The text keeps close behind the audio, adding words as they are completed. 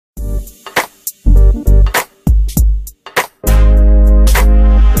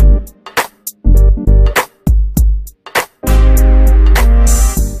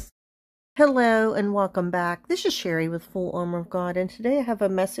Hello and welcome back. This is Sherry with Full Armor of God, and today I have a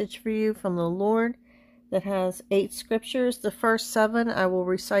message for you from the Lord that has 8 scriptures. The first 7 I will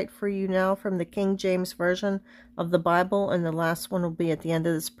recite for you now from the King James Version of the Bible, and the last one will be at the end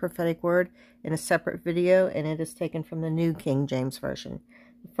of this prophetic word in a separate video, and it is taken from the New King James Version.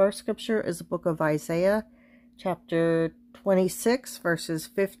 The first scripture is the book of Isaiah, chapter 26, verses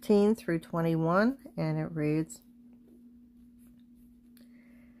 15 through 21, and it reads,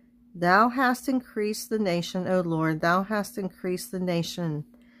 Thou hast increased the nation, O Lord, thou hast increased the nation.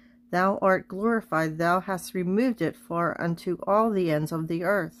 Thou art glorified, thou hast removed it far unto all the ends of the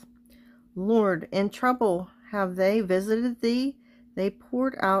earth. Lord, in trouble have they visited thee? They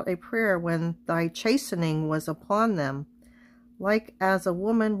poured out a prayer when thy chastening was upon them. Like as a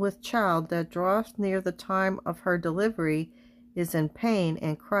woman with child that draweth near the time of her delivery, is in pain,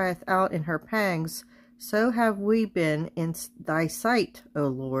 and crieth out in her pangs, so have we been in thy sight, O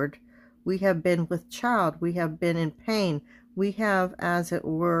Lord. We have been with child, we have been in pain, we have, as it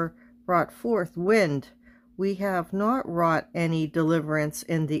were, brought forth wind. We have not wrought any deliverance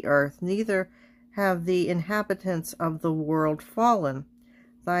in the earth, neither have the inhabitants of the world fallen.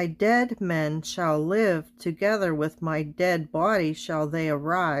 Thy dead men shall live, together with my dead body shall they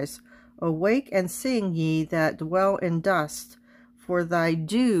arise. Awake and sing, ye that dwell in dust, for thy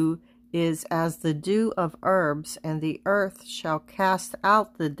dew is as the dew of herbs, and the earth shall cast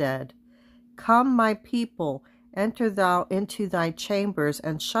out the dead. Come, my people, enter thou into thy chambers,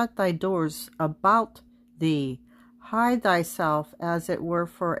 and shut thy doors about thee. Hide thyself, as it were,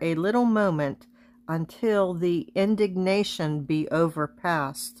 for a little moment, until the indignation be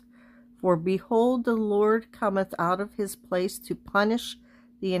overpast. For behold, the Lord cometh out of his place to punish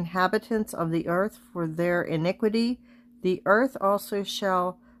the inhabitants of the earth for their iniquity. The earth also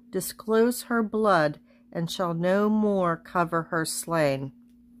shall disclose her blood, and shall no more cover her slain.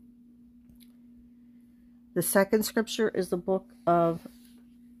 The second scripture is the book of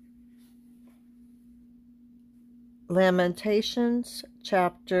Lamentations,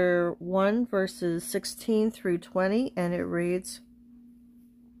 chapter 1, verses 16 through 20, and it reads,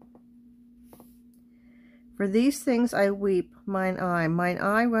 For these things I weep, mine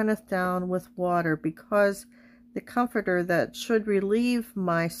eye runneth down with water, because the Comforter that should relieve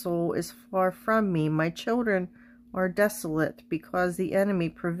my soul is far from me. My children are desolate, because the enemy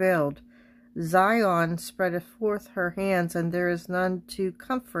prevailed. Zion spreadeth forth her hands, and there is none to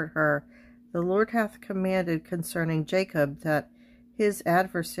comfort her. The Lord hath commanded concerning Jacob, that his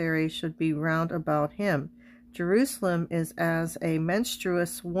adversary should be round about him. Jerusalem is as a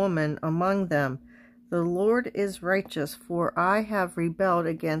menstruous woman among them. The Lord is righteous, for I have rebelled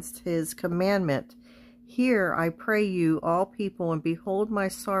against his commandment. Hear, I pray you, all people, and behold my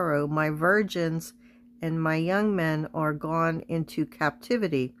sorrow. My virgins and my young men are gone into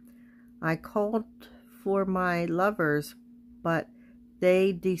captivity. I called for my lovers, but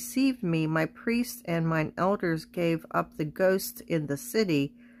they deceived me. My priests and mine elders gave up the ghost in the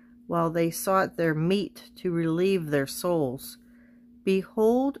city, while they sought their meat to relieve their souls.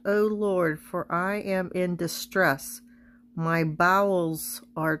 Behold, O Lord, for I am in distress. My bowels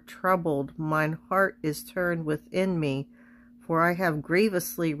are troubled, mine heart is turned within me, for I have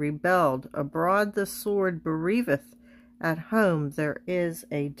grievously rebelled. Abroad the sword bereaveth, at home there is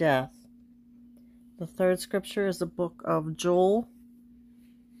a death. The third scripture is the book of Joel,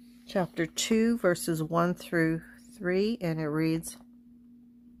 chapter 2, verses 1 through 3, and it reads,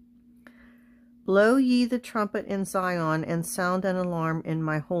 Blow ye the trumpet in Zion, and sound an alarm in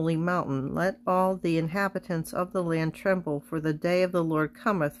my holy mountain. Let all the inhabitants of the land tremble, for the day of the Lord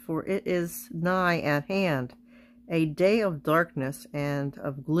cometh, for it is nigh at hand. A day of darkness and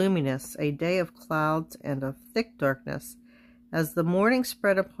of gloominess, a day of clouds and of thick darkness. As the morning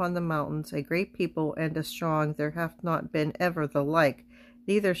spread upon the mountains, a great people and a strong, there hath not been ever the like,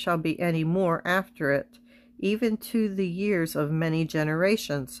 neither shall be any more after it, even to the years of many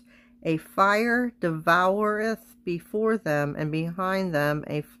generations. A fire devoureth before them, and behind them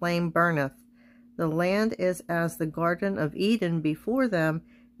a flame burneth. The land is as the Garden of Eden before them,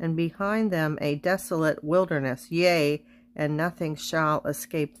 and behind them a desolate wilderness, yea, and nothing shall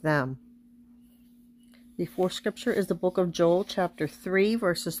escape them. The fourth scripture is the book of Joel, chapter 3,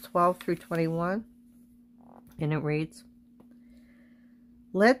 verses 12 through 21, and it reads,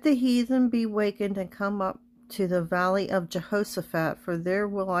 Let the heathen be wakened and come up to the valley of Jehoshaphat, for there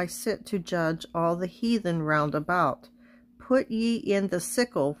will I sit to judge all the heathen round about. Put ye in the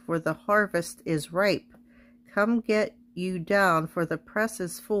sickle, for the harvest is ripe. Come get you down, for the press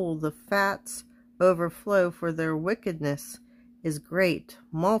is full, the fats overflow for their wickedness. is great,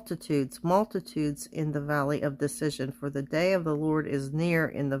 multitudes, multitudes in the valley of decision. For the day of the Lord is near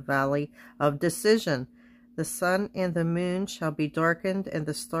in the valley of decision. The sun and the moon shall be darkened, and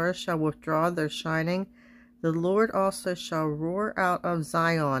the stars shall withdraw their shining. The Lord also shall roar out of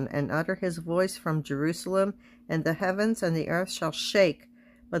Zion, and utter his voice from Jerusalem, and the heavens and the earth shall shake.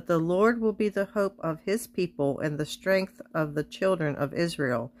 But the Lord will be the hope of his people, and the strength of the children of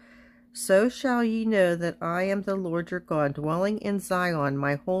Israel. So shall ye know that I am the Lord your God, dwelling in Zion,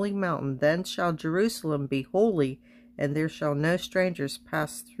 my holy mountain. Then shall Jerusalem be holy, and there shall no strangers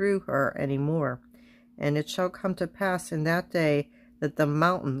pass through her any more. And it shall come to pass in that day that the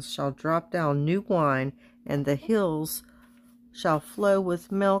mountains shall drop down new wine, and the hills shall flow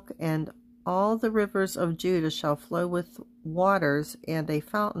with milk, and all the rivers of Judah shall flow with waters, and a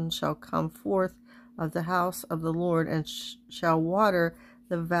fountain shall come forth of the house of the Lord, and shall water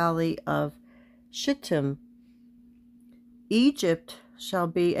the valley of Shittim. Egypt shall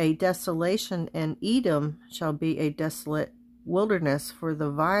be a desolation, and Edom shall be a desolate wilderness for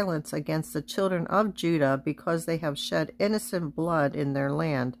the violence against the children of Judah, because they have shed innocent blood in their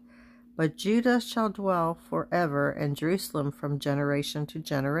land. But Judah shall dwell forever, and Jerusalem from generation to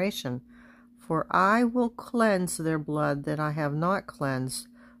generation. For I will cleanse their blood that I have not cleansed,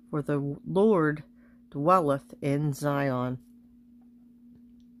 for the Lord dwelleth in Zion.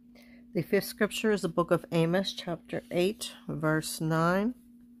 The fifth scripture is the book of Amos, chapter 8, verse 9,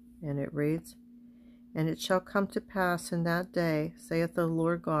 and it reads, And it shall come to pass in that day, saith the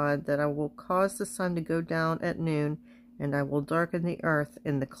Lord God, that I will cause the sun to go down at noon, and I will darken the earth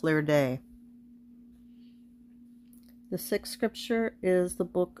in the clear day. The sixth scripture is the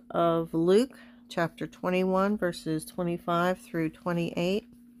book of Luke, chapter 21, verses 25 through 28,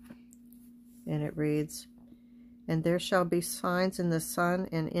 and it reads, And there shall be signs in the sun,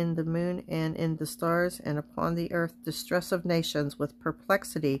 and in the moon, and in the stars, and upon the earth distress of nations with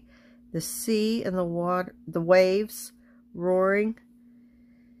perplexity, the sea and the waves roaring,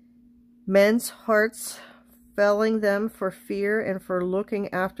 men's hearts failing them for fear and for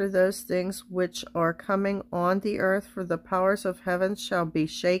looking after those things which are coming on the earth, for the powers of heaven shall be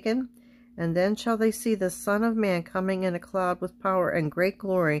shaken. And then shall they see the Son of Man coming in a cloud with power and great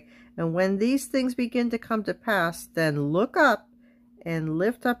glory. And when these things begin to come to pass, then look up and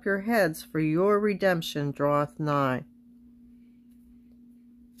lift up your heads, for your redemption draweth nigh.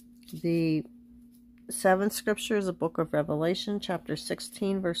 The seventh scripture is the book of Revelation, chapter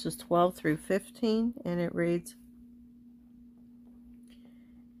 16, verses 12 through 15, and it reads,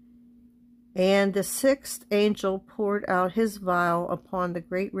 And the sixth angel poured out his vial upon the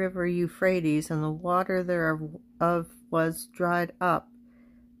great river Euphrates, and the water thereof was dried up,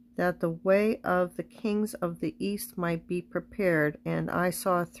 that the way of the kings of the east might be prepared. And I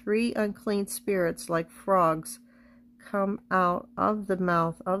saw three unclean spirits like frogs come out of the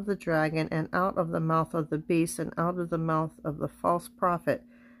mouth of the dragon, and out of the mouth of the beast, and out of the mouth of the false prophet.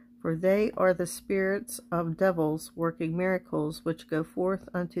 For they are the spirits of devils, working miracles, which go forth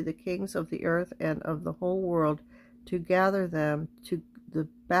unto the kings of the earth and of the whole world, to gather them to the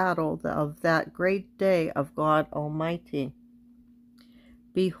battle of that great day of God Almighty.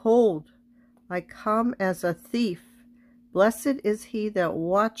 Behold, I come as a thief. Blessed is he that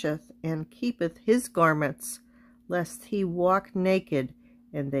watcheth and keepeth his garments, lest he walk naked,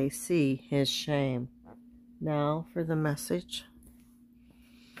 and they see his shame. Now for the message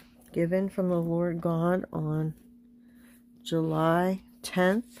given from the Lord God on July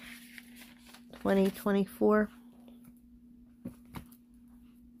 10th, 2024.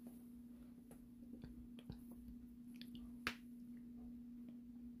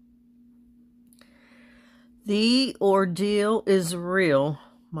 The ordeal is real,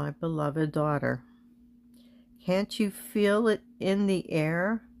 my beloved daughter. Can't you feel it in the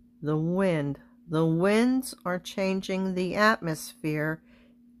air? The wind. The winds are changing. The atmosphere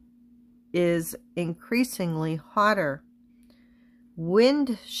is increasingly hotter.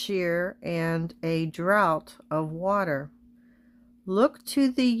 Wind shear and a drought of water. Look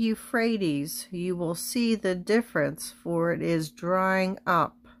to the Euphrates. You will see the difference, for it is drying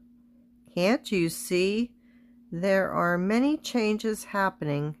up. Can't you see? There are many changes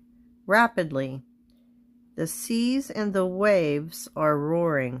happening rapidly. The seas and the waves are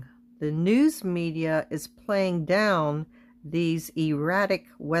roaring. The news media is playing down these erratic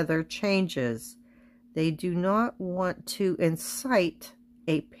weather changes. They do not want to incite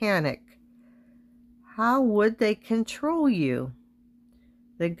a panic. How would they control you?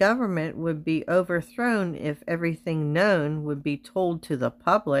 The government would be overthrown if everything known would be told to the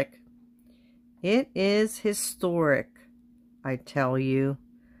public. It is historic, I tell you.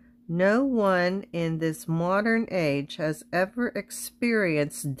 No one in this modern age has ever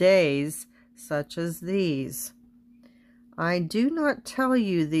experienced days such as these. I do not tell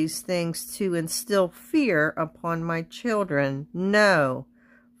you these things to instill fear upon my children. No,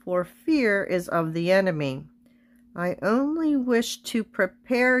 for fear is of the enemy. I only wish to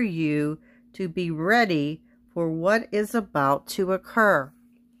prepare you to be ready for what is about to occur.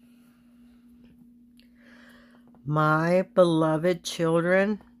 My beloved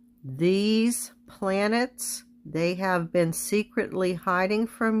children, these planets, they have been secretly hiding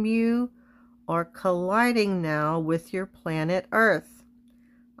from you, are colliding now with your planet Earth.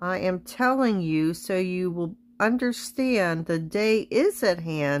 I am telling you so you will understand the day is at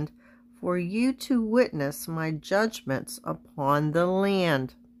hand for you to witness my judgments upon the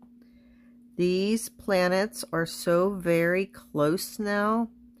land. These planets are so very close now.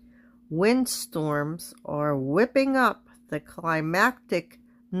 Windstorms are whipping up the climactic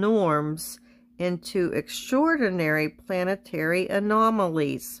norms into extraordinary planetary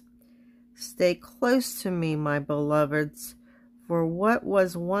anomalies. Stay close to me, my beloveds, for what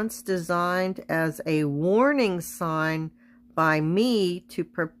was once designed as a warning sign by me to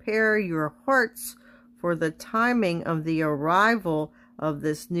prepare your hearts for the timing of the arrival of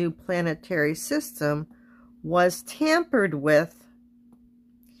this new planetary system was tampered with.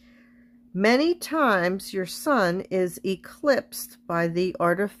 Many times your sun is eclipsed by the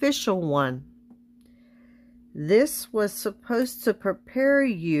artificial one. This was supposed to prepare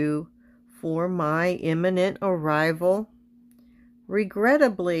you for my imminent arrival.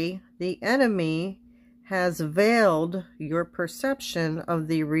 Regrettably, the enemy has veiled your perception of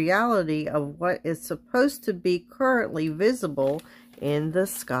the reality of what is supposed to be currently visible in the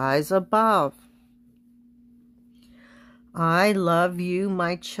skies above. I love you,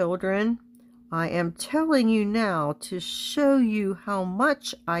 my children. I am telling you now to show you how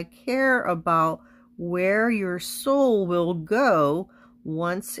much I care about where your soul will go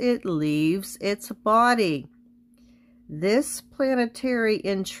once it leaves its body. This planetary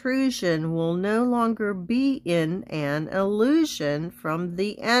intrusion will no longer be in an illusion from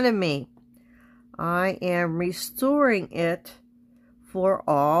the enemy. I am restoring it for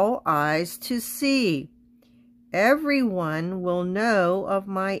all eyes to see. Everyone will know of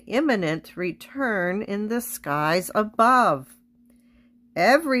my imminent return in the skies above.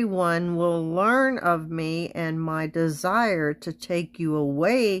 Everyone will learn of me and my desire to take you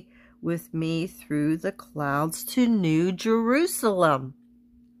away with me through the clouds to New Jerusalem.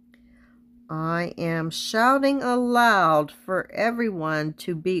 I am shouting aloud for everyone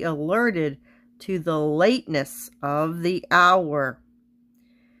to be alerted to the lateness of the hour.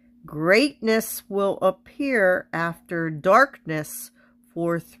 Greatness will appear after darkness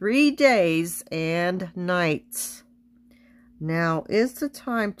for 3 days and nights. Now is the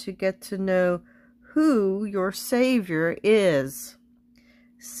time to get to know who your Savior is.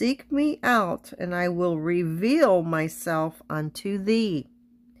 Seek me out, and I will reveal myself unto thee.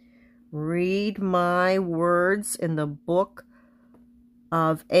 Read my words in the book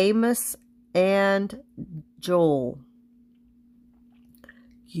of Amos and Joel.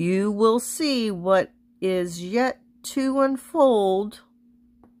 You will see what is yet to unfold.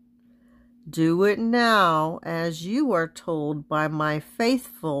 Do it now, as you are told by my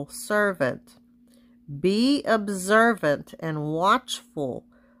faithful servant. Be observant and watchful,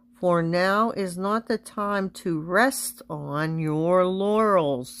 for now is not the time to rest on your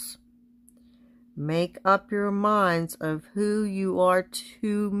laurels. Make up your minds of who you are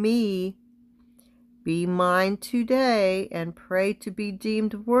to me. Be mine today and pray to be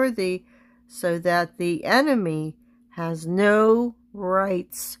deemed worthy, so that the enemy has no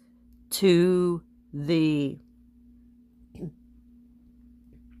rights to thee.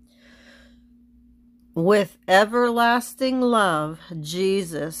 With everlasting love,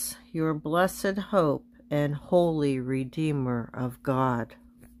 Jesus, your blessed hope and holy Redeemer of God.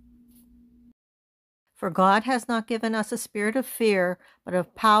 For God has not given us a spirit of fear, but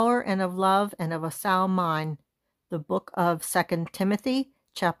of power and of love and of a sound mind. The book of 2 Timothy,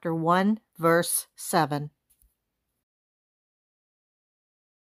 chapter 1, verse 7.